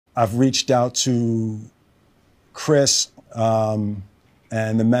I've reached out to Chris, and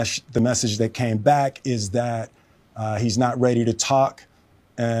the message that came back is that he's not ready to talk.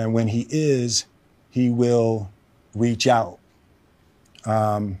 And when he is, he will reach out.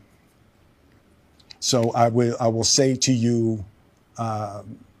 So I will say to you,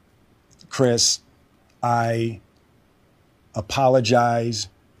 Chris, I apologize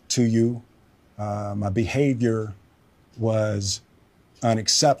to you. My behavior was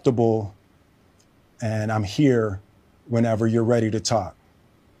unacceptable, and I'm here whenever you're ready to talk.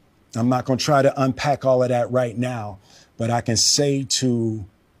 I'm not going to try to unpack all of that right now, but I can say to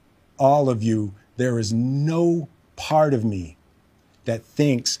all of you, there is no part of me that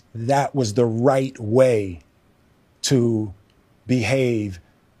thinks that was the right way to behave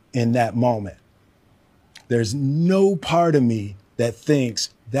in that moment. There's no part of me that thinks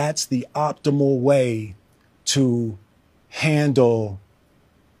that's the optimal way to handle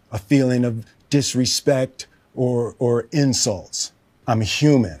a feeling of disrespect or insults. I'm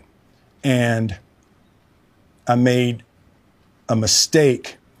human, and I made a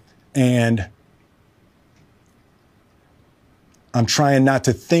mistake, and I'm trying not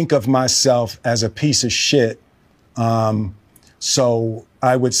to think of myself as a piece of shit. So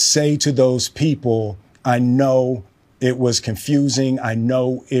I would say to those people, I know it was confusing. I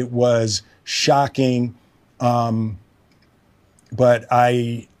know it was shocking. But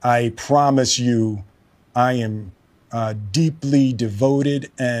I promise you, I am deeply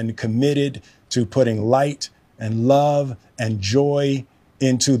devoted and committed to putting light and love and joy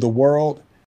into the world.